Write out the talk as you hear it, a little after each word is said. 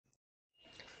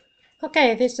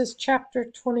Okay, this is chapter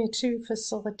 22,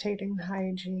 Facilitating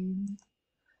Hygiene.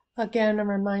 Again, a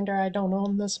reminder, I don't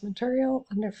own this material.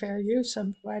 Under fair use,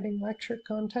 I'm providing lecture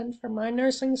content for my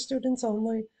nursing students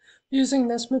only using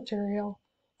this material.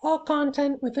 All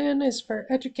content within is for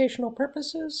educational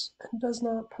purposes and does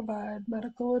not provide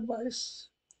medical advice.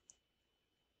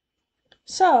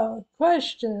 So,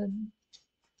 question,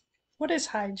 what is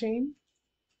hygiene?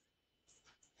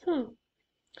 Hmm.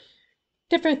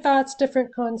 Different thoughts,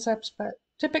 different concepts, but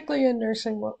typically in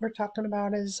nursing, what we're talking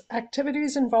about is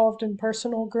activities involved in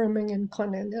personal grooming and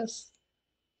cleanliness.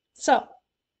 So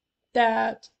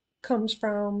that comes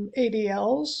from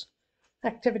ADLs,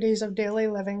 activities of daily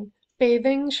living,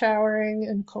 bathing, showering,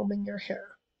 and combing your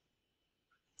hair.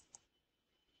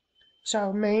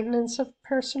 So maintenance of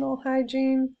personal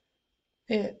hygiene,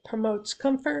 it promotes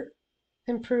comfort,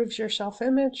 improves your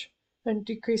self-image, and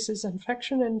decreases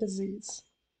infection and disease.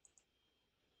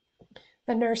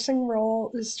 The nursing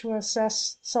role is to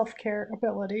assess self-care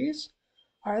abilities.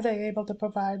 Are they able to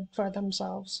provide for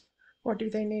themselves, or do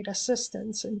they need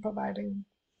assistance in providing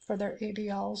for their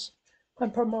ADLs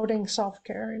and promoting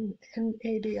self-care in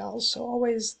ADLs? So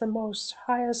always the most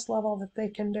highest level that they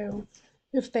can do.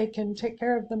 If they can take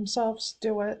care of themselves,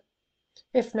 do it.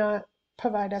 If not,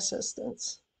 provide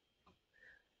assistance.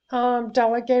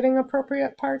 Delegating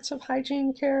appropriate parts of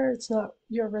hygiene care. It's not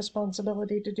your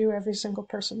responsibility to do every single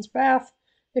person's bath.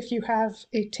 If you have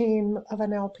a team of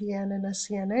an LPN and a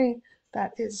CNA,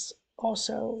 that is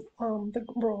also the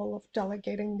role of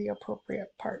delegating the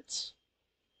appropriate parts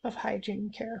of hygiene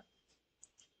care.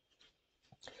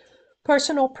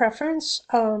 Personal preference.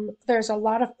 There's a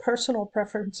lot of personal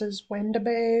preferences: when to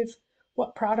bathe,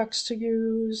 what products to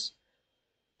use.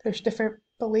 There's different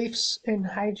beliefs in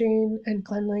hygiene and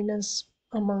cleanliness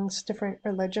amongst different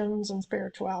religions and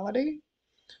spirituality.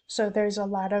 So there's a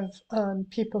lot of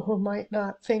people who might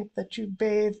not think that you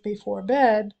bathe before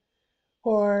bed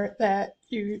or that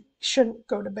you shouldn't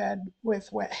go to bed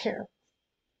with wet hair.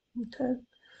 Okay?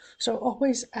 So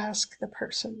always ask the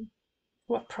person,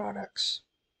 what products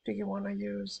do you want to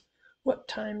use? What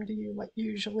time do you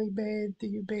usually bathe? Do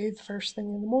you bathe first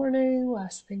thing in the morning,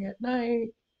 last thing at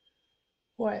night?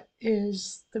 What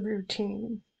is the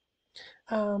routine?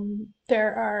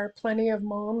 There are plenty of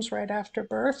moms right after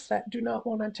birth that do not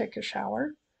want to take a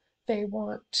shower. They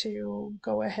want to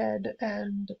go ahead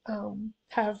and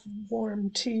have warm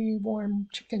tea, warm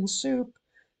chicken soup,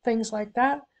 things like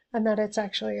that, and that it's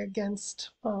actually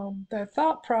against their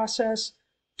thought process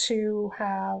to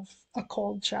have a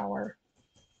cold shower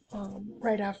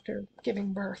right after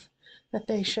giving birth, that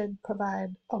they should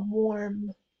provide a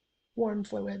warm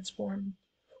fluids,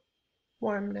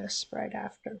 warmness right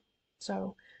after.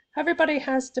 So everybody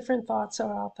has different thoughts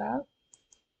about that.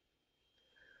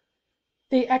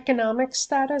 The economic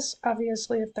status,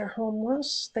 obviously, if they're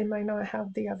homeless, they might not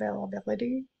have the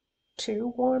availability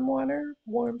to warm water,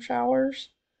 warm showers.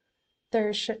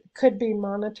 There could be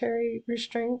monetary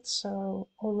restraints, so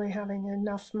only having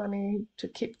enough money to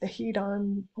keep the heat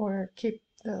on or keep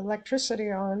the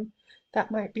electricity on, that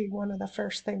might be one of the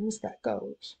first things that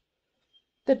goes.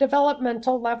 The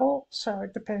developmental level, so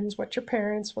it depends what your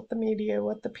parents, what the media,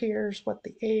 what the peers, what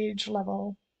the age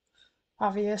level.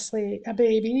 Obviously, a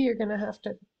baby, you're going to have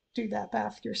to do that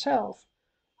bath yourself.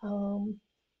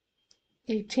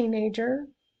 A teenager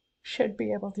should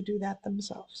be able to do that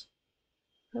themselves.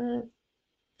 Right?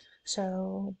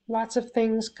 So lots of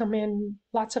things come in,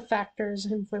 lots of factors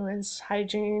influence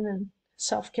hygiene and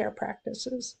self-care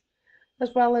practices,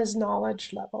 as well as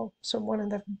knowledge level. So one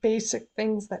of the basic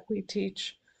things that we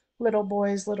teach little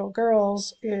boys, little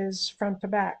girls is front to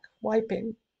back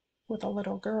wiping with a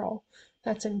little girl.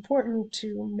 That's important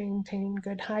to maintain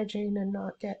good hygiene and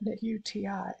not get a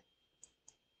UTI.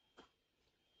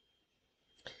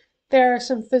 There are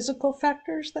some physical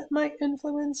factors that might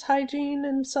influence hygiene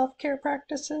and self-care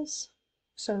practices.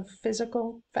 So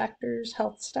physical factors,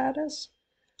 health status,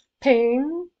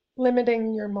 pain,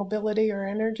 limiting your mobility or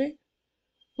energy.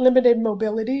 Limited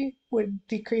mobility would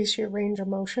decrease your range of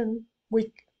motion,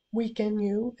 weaken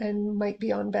you, and might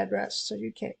be on bed rest, so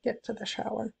you can't get to the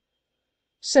shower.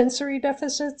 Sensory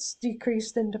deficits,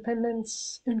 decreased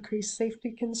independence, increased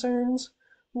safety concerns.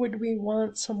 Would we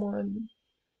want someone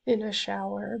in a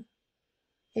shower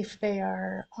if they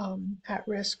are at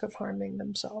risk of harming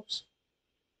themselves?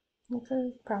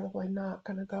 Okay, probably not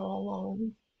going to go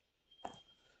alone.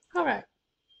 All right.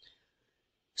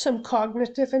 Some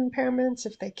cognitive impairments,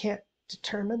 if they can't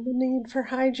determine the need for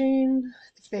hygiene,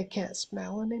 if they can't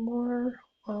smell anymore,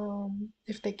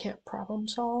 if they can't problem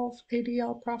solve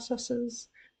ADL processes,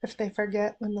 if they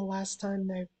forget when the last time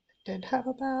they did have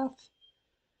a bath.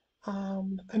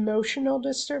 Emotional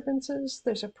disturbances,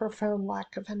 there's a profound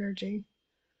lack of energy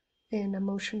in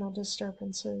emotional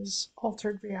disturbances,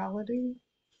 altered reality.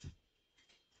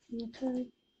 Okay.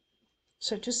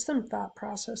 So just some thought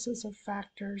processes of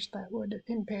factors that would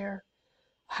impair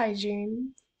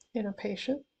hygiene in a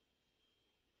patient.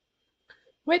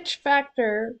 Which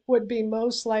factor would be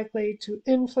most likely to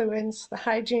influence the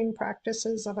hygiene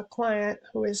practices of a client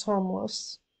who is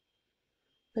homeless?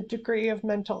 The degree of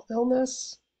mental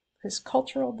illness, his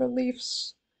cultural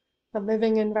beliefs, the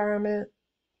living environment,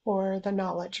 or the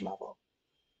knowledge level.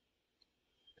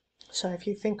 So if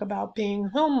you think about being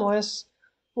homeless,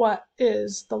 what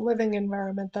is the living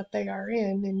environment that they are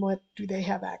in and what do they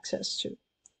have access to?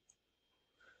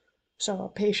 So a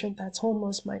patient that's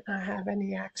homeless might not have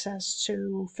any access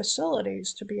to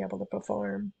facilities to be able to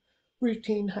perform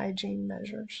routine hygiene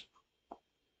measures.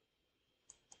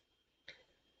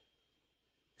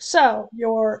 So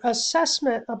your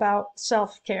assessment about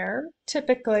self-care,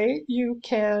 typically you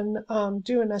can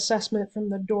do an assessment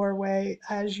from the doorway.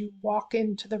 As you walk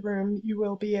into the room, you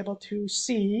will be able to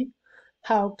see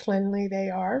how cleanly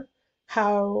they are,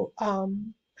 how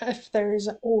if there's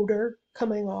an odor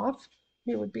coming off,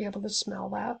 you would be able to smell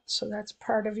that. So that's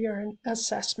part of your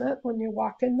assessment when you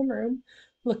walk in the room,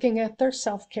 looking at their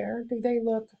self-care. Do they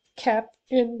look kept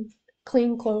in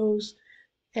clean clothes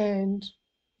and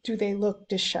do they look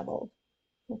disheveled?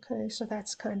 Okay, so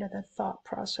that's kind of the thought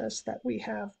process that we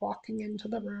have walking into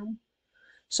the room.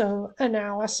 So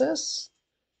analysis,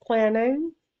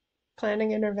 planning,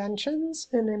 planning interventions,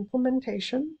 and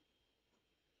implementation.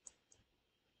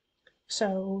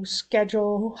 So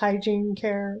schedule hygiene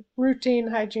care, routine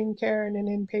hygiene care in an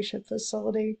inpatient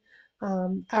facility,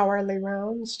 hourly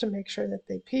rounds to make sure that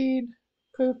they peed,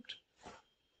 pooped,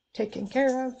 taken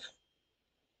care of.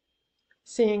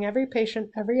 Seeing every patient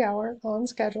every hour on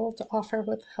schedule to offer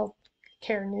with health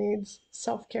care needs,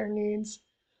 self-care needs.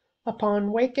 Upon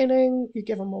awakening, you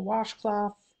give them a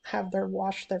washcloth, have them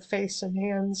wash their face and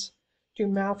hands, do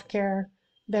mouth care.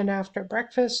 Then after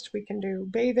breakfast, we can do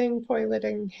bathing,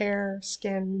 toileting, hair,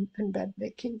 skin, and bed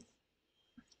making.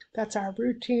 That's our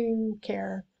routine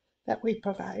care that we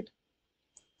provide.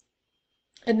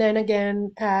 And then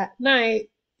again at night,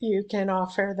 you can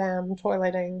offer them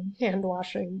toileting, hand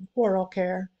washing, oral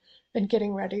care, and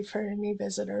getting ready for any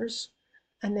visitors.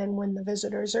 And then when the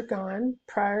visitors are gone,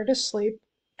 prior to sleep,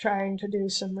 trying to do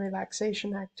some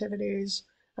relaxation activities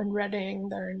and readying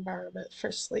their environment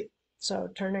for sleep. So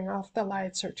turning off the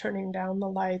lights or turning down the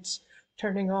lights,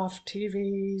 turning off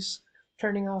TVs,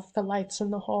 turning off the lights in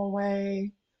the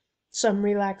hallway. Some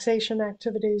relaxation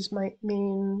activities might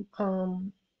mean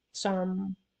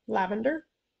some lavender.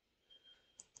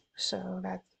 So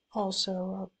that's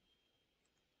also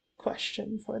a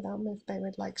question for them if they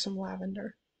would like some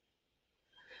lavender.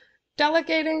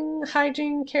 Delegating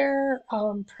hygiene care,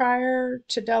 prior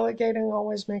to delegating,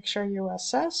 always make sure you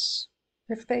assess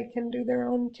if they can do their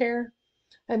own care.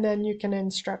 And then you can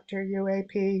instruct your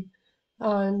UAP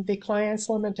on the client's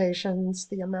limitations,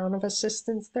 the amount of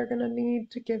assistance they're going to need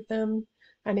to give them,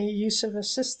 any use of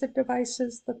assisted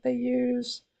devices that they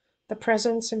use, the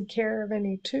presence and care of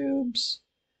any tubes,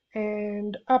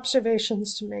 and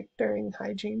observations to make during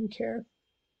hygiene care.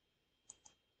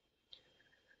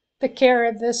 The care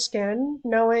of the skin,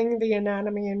 knowing the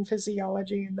anatomy and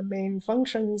physiology and the main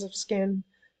functions of skin.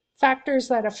 Factors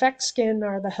that affect skin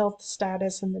are the health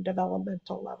status and the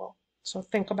developmental level. So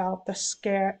think about the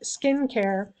skin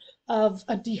care of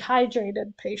a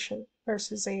dehydrated patient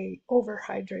versus a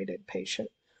overhydrated patient.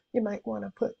 You might want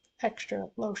to put extra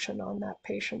lotion on that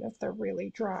patient if they're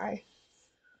really dry.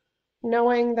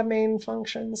 Knowing the main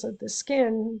functions of the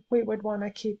skin, we would want to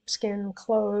keep skin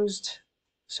closed.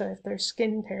 So if there's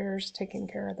skin tears, taking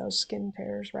care of those skin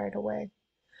tears right away.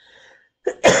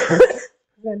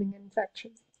 Preventing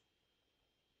infection.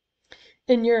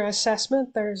 In your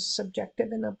assessment, there's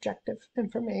subjective and objective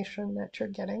information that you're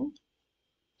getting.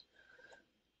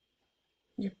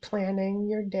 You're planning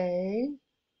your day.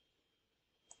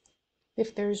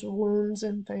 If there's wounds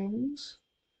and things.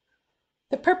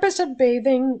 The purpose of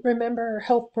bathing, remember,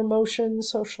 health promotion,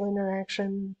 social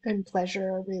interaction, and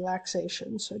pleasure or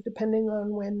relaxation. So depending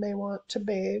on when they want to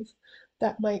bathe,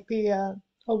 that might be a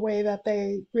way that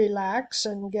they relax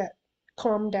and get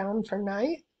calmed down for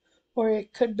night. Or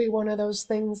it could be one of those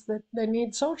things that they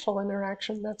need social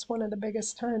interaction. That's one of the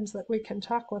biggest times that we can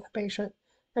talk with a patient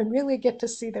and really get to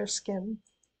see their skin.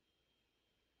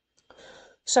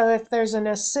 So if there's an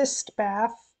assist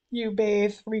bath, you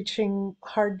bathe reaching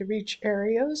hard to reach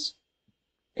areas.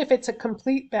 If it's a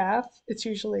complete bath, it's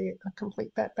usually a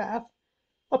complete bath.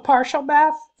 A partial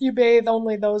bath, you bathe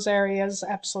only those areas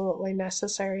absolutely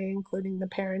necessary, including the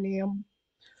perineum.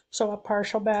 So a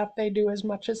partial bath, they do as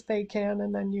much as they can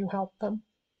and then you help them.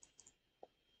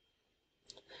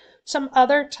 Some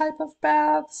other type of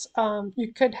baths,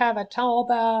 you could have a towel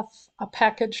bath, a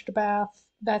packaged bath.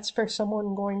 That's for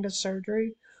someone going to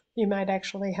surgery. You might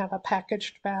actually have a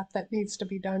packaged bath that needs to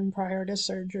be done prior to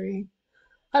surgery.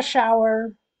 A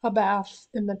shower, a bath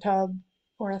in the tub,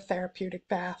 or a therapeutic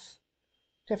bath.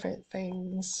 Different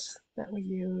things that we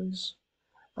use.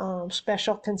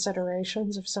 Special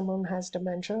considerations if someone has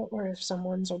dementia or if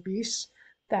someone's obese,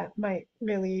 that might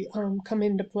really come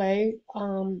into play.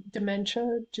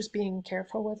 Dementia, just being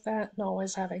careful with that and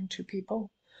always having two people.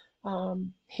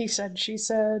 He said, she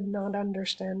said, not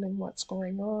understanding what's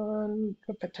going on,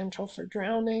 the potential for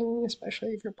drowning, especially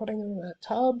if you're putting them in a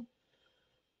tub.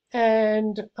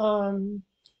 And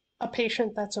a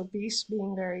patient that's obese,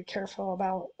 being very careful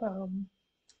about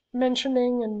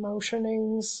mentioning and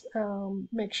motionings,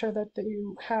 make sure that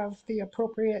you have the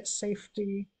appropriate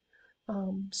safety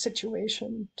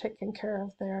situation taken care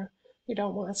of there. You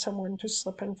don't want someone to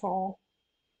slip and fall,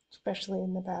 especially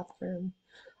in the bathroom.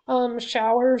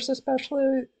 Showers,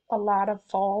 especially, a lot of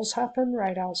falls happen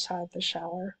right outside the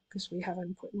shower because we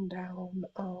haven't put down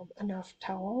enough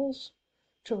towels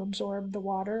to absorb the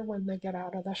water when they get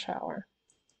out of the shower.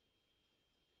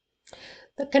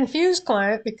 The confused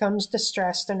client becomes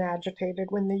distressed and agitated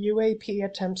when the UAP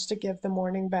attempts to give the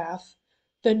morning bath.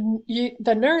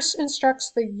 The nurse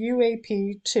instructs the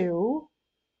UAP to,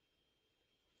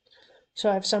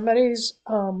 so if somebody's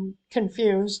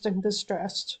confused and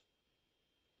distressed,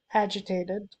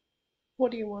 agitated,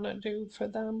 what do you want to do for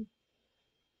them?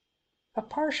 A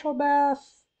partial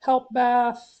bath, help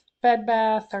bath, bed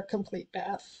bath, or complete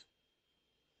bath?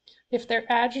 If they're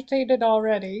agitated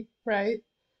already, right,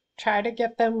 try to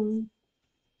get them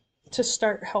to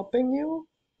start helping you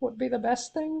would be the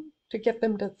best thing to get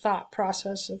them to thought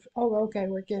process of, oh, okay,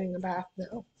 we're getting a bath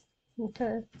now.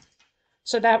 Okay.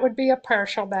 So that would be a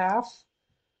partial bath.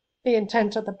 The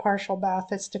intent of the partial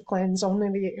bath is to cleanse only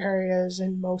the areas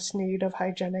in most need of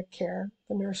hygienic care.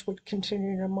 The nurse would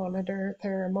continue to monitor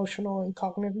their emotional and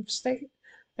cognitive state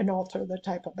and alter the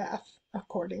type of bath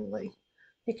accordingly.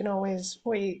 You can always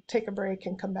wait, take a break,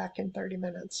 and come back in 30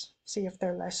 minutes, see if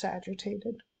they're less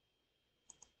agitated.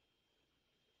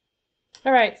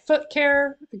 All right, foot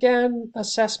care, again,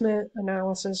 assessment,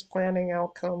 analysis, planning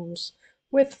outcomes.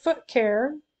 With foot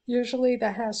care, usually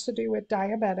that has to do with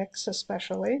diabetics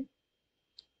especially.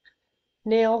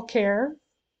 Nail care,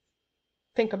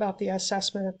 think about the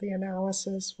assessment, the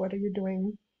analysis, what are you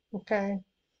doing, okay?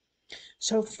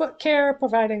 So foot care,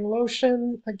 providing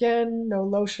lotion, again, no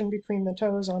lotion between the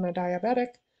toes on a diabetic.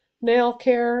 Nail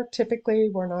care,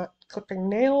 typically we're not clipping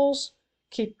nails.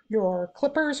 Keep your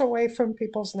clippers away from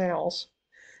people's nails.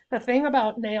 The thing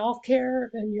about nail care,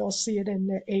 and you'll see it in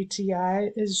the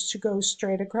ATI, is to go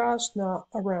straight across, not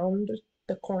around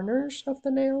the corners of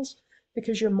the nails,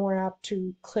 because you're more apt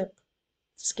to clip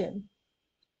skin.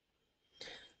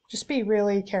 Just be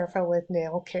really careful with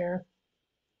nail care.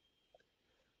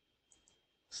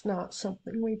 It's not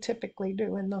something we typically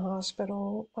do in the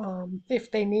hospital.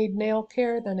 If they need nail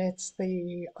care, then it's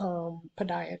the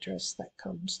podiatrist that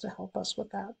comes to help us with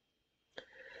that.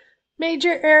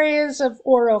 Major areas of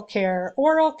oral care.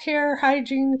 Oral care,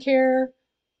 hygiene care.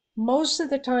 Most of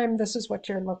the time, this is what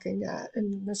you're looking at,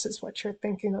 and this is what you're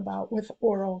thinking about with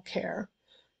oral care.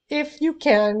 If you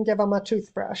can, give them a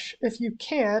toothbrush. If you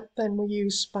can't, then we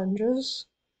use sponges.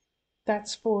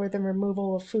 That's for the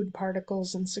removal of food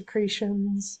particles and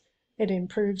secretions. It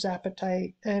improves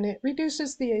appetite and it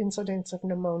reduces the incidence of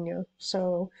pneumonia.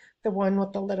 So the one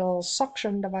with the little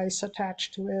suction device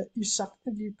attached to it,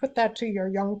 you put that to your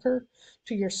yonker,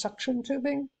 to your suction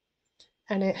tubing,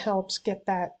 and it helps get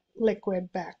that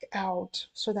liquid back out.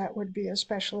 So that would be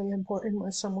especially important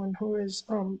with someone who is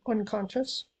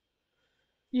unconscious.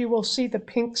 You will see the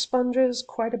pink sponges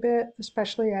quite a bit,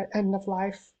 especially at end of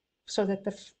life, so that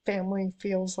the family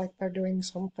feels like they're doing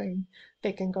something.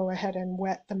 They can go ahead and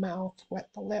wet the mouth, wet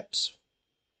the lips.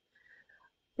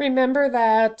 Remember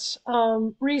that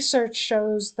research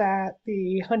shows that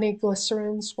the honey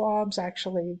glycerin swabs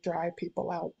actually dry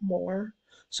people out more.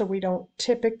 So we don't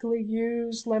typically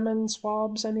use lemon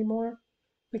swabs anymore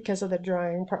because of the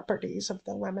drying properties of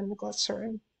the lemon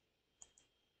glycerin.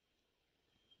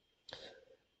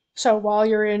 So while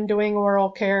you're in doing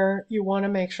oral care, you want to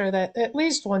make sure that at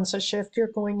least once a shift you're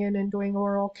going in and doing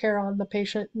oral care on the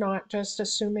patient, not just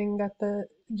assuming that the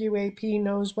UAP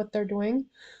knows what they're doing,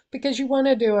 because you want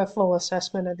to do a full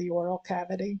assessment of the oral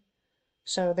cavity.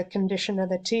 So the condition of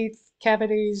the teeth,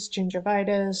 cavities,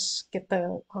 gingivitis, get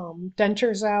the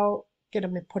dentures out, get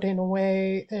them put in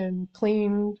away and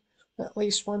cleaned at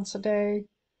least once a day.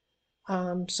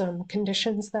 Some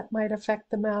conditions that might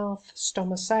affect the mouth,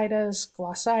 stomatitis,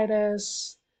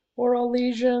 glossitis, oral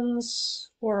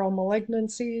lesions, oral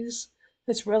malignancies.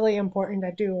 It's really important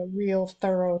to do a real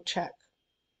thorough check.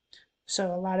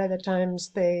 So a lot of the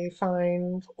times they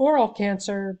find oral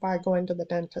cancer by going to the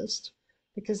dentist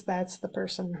because that's the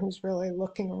person who's really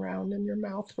looking around in your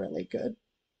mouth really good.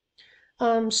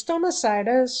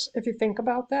 Stomatitis, if you think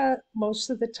about that,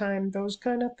 most of the time those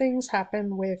kind of things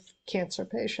happen with cancer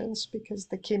patients because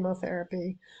the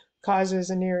chemotherapy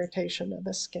causes an irritation of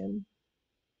the skin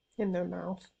in their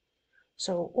mouth.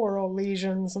 So oral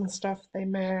lesions and stuff, they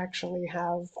may actually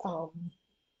have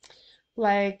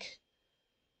like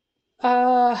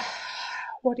uh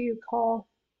what do you call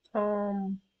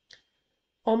um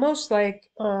almost like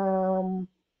a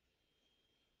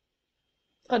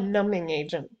numbing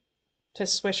agent to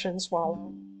swish and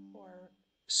swallow or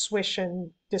swish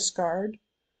and discard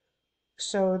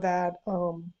so that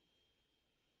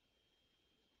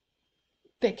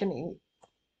they can eat.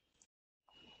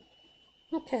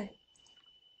 Okay.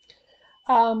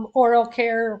 Oral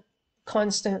care,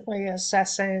 constantly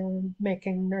assessing,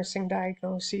 making nursing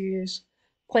diagnoses,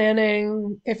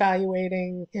 planning,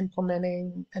 evaluating,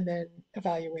 implementing, and then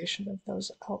evaluation of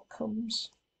those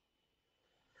outcomes.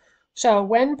 So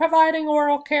when providing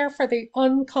oral care for the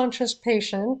unconscious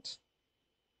patient,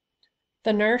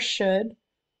 the nurse should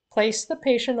place the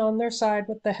patient on their side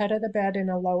with the head of the bed in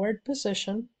a lowered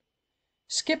position,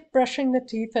 skip brushing the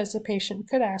teeth as the patient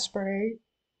could aspirate,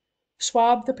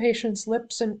 swab the patient's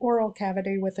lips and oral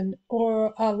cavity with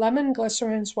a lemon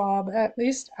glycerin swab at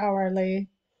least hourly,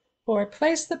 or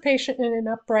place the patient in an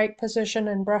upright position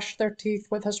and brush their teeth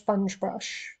with a sponge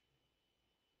brush.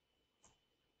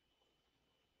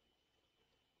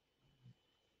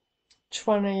 Which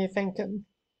one are you thinking?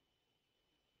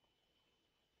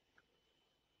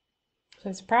 So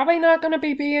it's probably not going to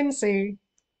be B and C.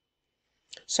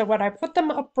 So would I put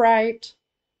them upright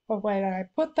or would I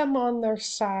put them on their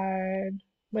side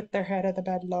with their head of the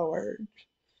bed lowered?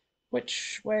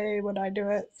 Which way would I do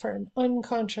it for an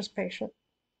unconscious patient?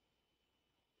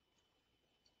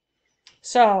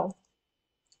 So,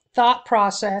 thought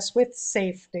process with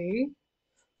safety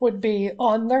would be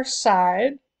on their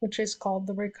side, which is called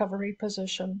the recovery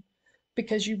position,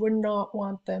 because you would not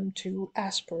want them to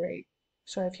aspirate.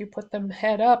 So if you put them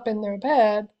head up in their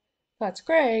bed, that's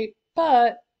great,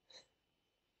 but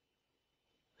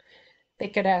they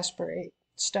could aspirate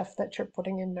stuff that you're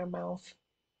putting in their mouth.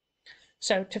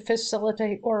 So to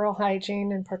facilitate oral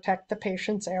hygiene and protect the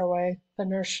patient's airway, the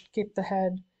nurse should keep the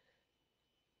head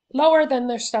lower than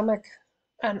their stomach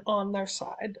and on their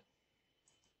side.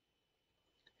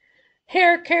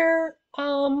 Hair care.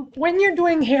 When you're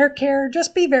doing hair care,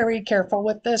 just be very careful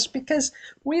with this because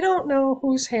we don't know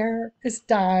whose hair is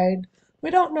dyed. We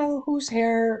don't know whose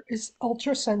hair is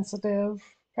ultra sensitive,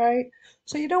 right?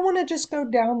 So you don't want to just go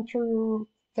down through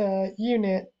the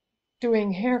unit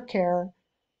doing hair care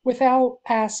without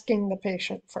asking the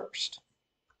patient first.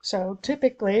 So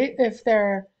typically, if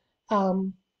they're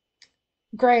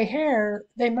gray hair,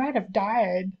 they might have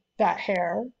dyed that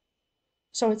hair,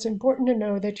 so it's important to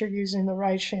know that you're using the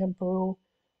right shampoo.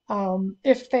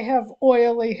 If they have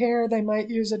oily hair, they might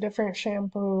use a different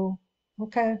shampoo.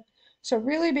 Okay. So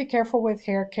really be careful with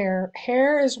hair care.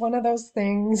 Hair is one of those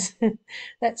things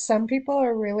that some people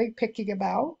are really picky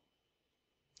about.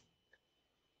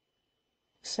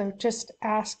 So just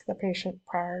ask the patient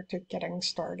prior to getting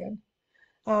started.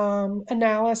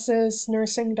 Analysis,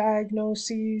 nursing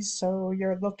diagnoses. So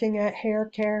you're looking at hair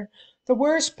care. The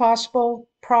worst possible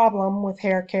problem with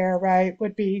hair care, right,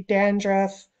 would be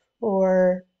dandruff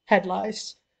or head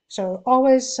lice. So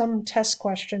always some test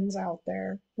questions out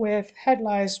there. With head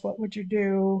lice, what would you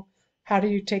do? How do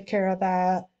you take care of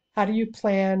that? How do you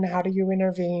plan? How do you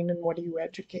intervene? And what do you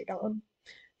educate on?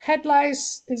 Head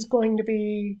lice is going to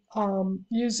be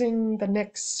using the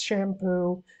NYX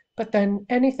shampoo, but then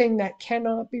anything that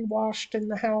cannot be washed in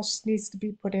the house needs to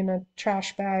be put in a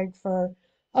trash bag for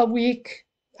a week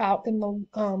out in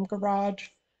the garage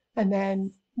and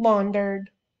then laundered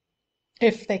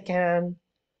if they can.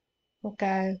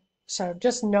 Okay, so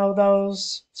just know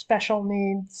those special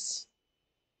needs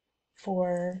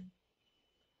for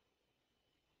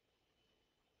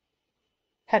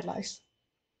head lice.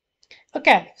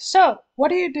 Okay, so what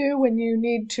do you do when you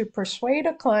need to persuade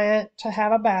a client to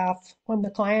have a bath when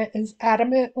the client is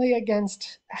adamantly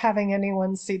against having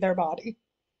anyone see their body?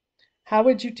 How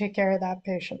would you take care of that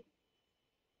patient?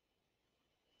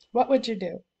 What would you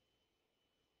do?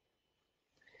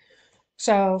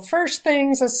 So first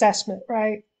things, assessment,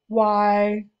 right?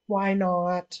 Why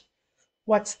not?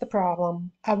 What's the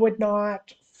problem? I would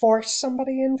not force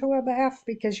somebody into a bath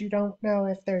because you don't know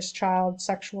if there's child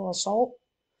sexual assault.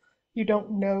 You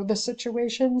don't know the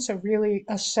situation, so really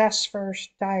assess first,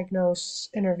 diagnose,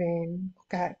 intervene.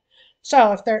 Okay.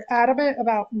 So if they're adamant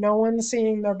about no one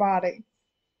seeing their body,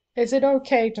 is it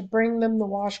okay to bring them the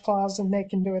washcloths and they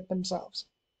can do it themselves?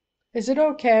 Is it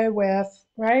okay with,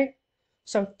 right?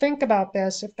 So think about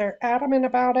this. If they're adamant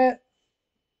about it,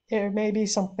 it may be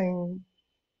something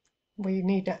we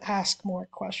need to ask more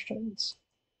questions.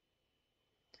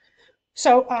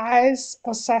 So eyes,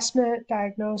 assessment,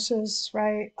 diagnosis,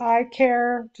 right? Eye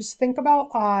care, just think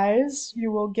about eyes.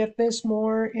 You will get this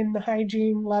more in the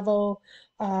hygiene level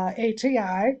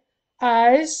ATI.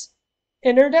 Eyes,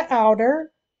 inner to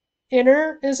outer.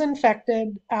 Inner is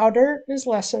infected, outer is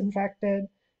less infected.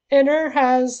 Inner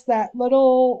has that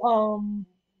little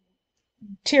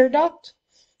tear duct,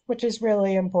 which is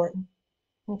really important,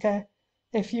 okay?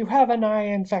 If you have an eye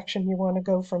infection, you want to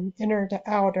go from inner to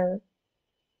outer,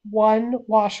 one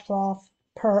washcloth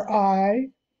per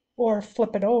eye, or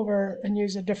flip it over and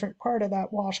use a different part of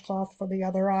that washcloth for the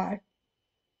other eye.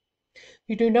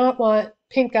 You do not want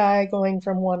pink eye going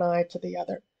from one eye to the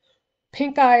other.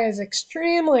 Pink eye is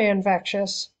extremely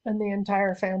infectious, and the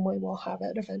entire family will have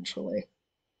it eventually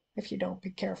if you don't be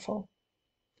careful.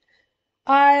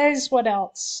 Eyes, what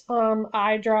else?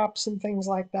 Eye drops and things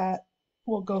like that.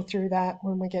 We'll go through that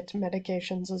when we get to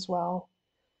medications as well.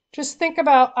 Just think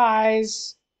about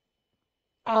eyes,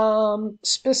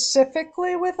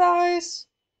 specifically with eyes,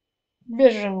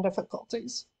 vision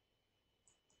difficulties.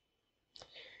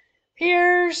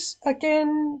 Ears,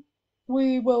 again,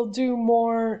 we will do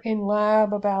more in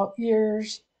lab about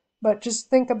ears, but just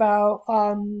think about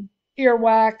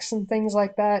earwax and things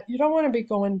like that. You don't want to be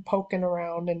going poking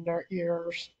around in their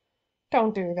ears.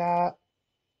 Don't do that.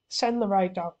 Send the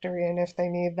right doctor in if they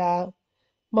need that.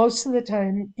 Most of the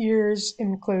time, ears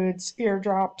includes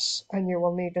eardrops, and you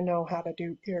will need to know how to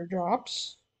do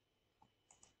eardrops.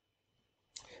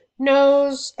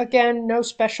 Nose, again, no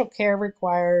special care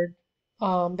required.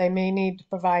 They may need to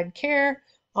provide care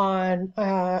on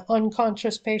an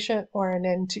unconscious patient or an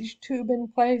NG tube in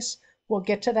place. We'll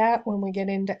get to that when we get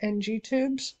into NG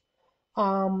tubes.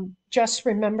 Just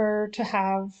remember to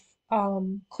have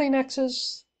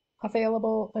Kleenexes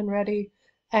available and ready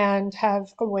and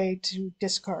have a way to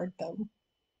discard them.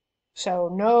 So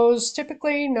nose,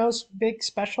 typically no big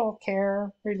special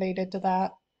care related to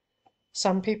that.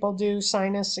 Some people do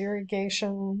sinus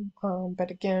irrigation,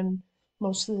 but again,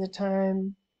 most of the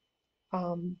time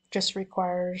just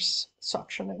requires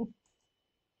suctioning.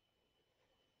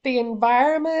 The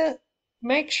environment,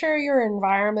 make sure your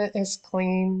environment is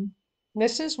clean.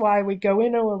 This is why we go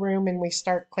into a room and we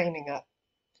start cleaning up.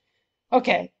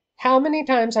 Okay, how many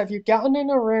times have you gotten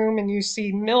in a room and you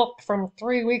see milk from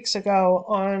 3 weeks ago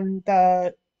on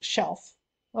the shelf?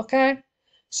 Okay,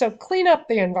 so clean up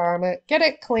the environment, get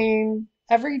it clean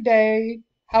every day.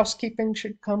 Housekeeping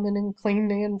should come in and clean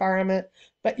the environment,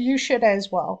 but you should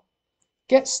as well.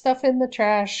 Get stuff in the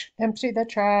trash, empty the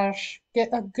trash, get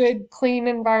a good clean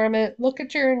environment. Look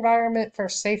at your environment for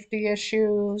safety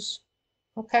issues.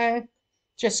 Okay,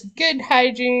 just good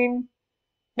hygiene.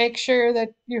 Make sure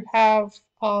that you have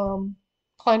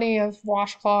plenty of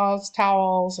washcloths,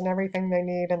 towels, and everything they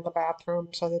need in the bathroom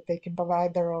so that they can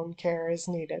provide their own care as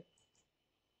needed.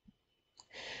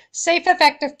 Safe,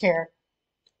 effective care.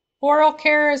 Oral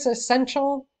care is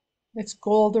essential. It's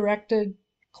goal-directed,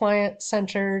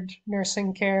 client-centered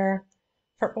nursing care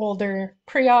for older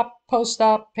pre-op,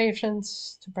 post-op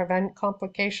patients to prevent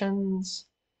complications.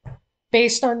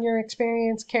 Based on your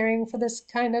experience caring for this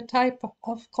kind of type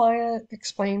of client,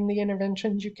 explain the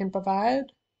interventions you can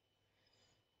provide.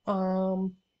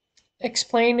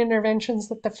 Explain interventions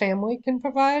that the family can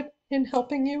provide in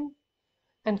helping you,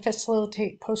 and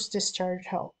facilitate post-discharge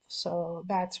help. So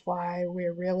that's why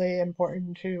we're really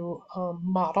important to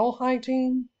model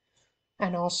hygiene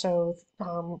and also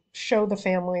show the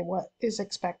family what is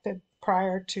expected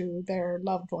prior to their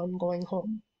loved one going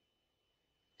home.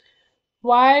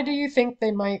 Why do you think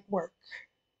they might work?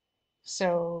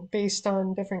 So based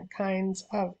on different kinds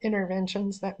of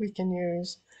interventions that we can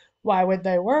use, why would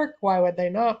they work? Why would they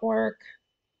not work?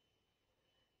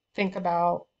 Think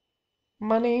about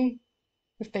money.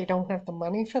 If they don't have the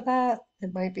money for that,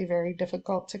 it might be very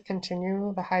difficult to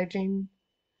continue the hygiene.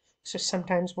 So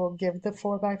sometimes we'll give the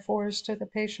 4x4s to the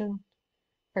patient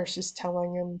versus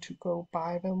telling them to go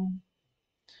buy them.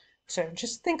 So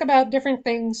just think about different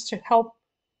things to help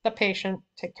the patient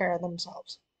take care of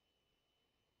themselves.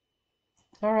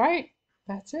 All right,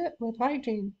 that's it with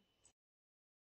hygiene.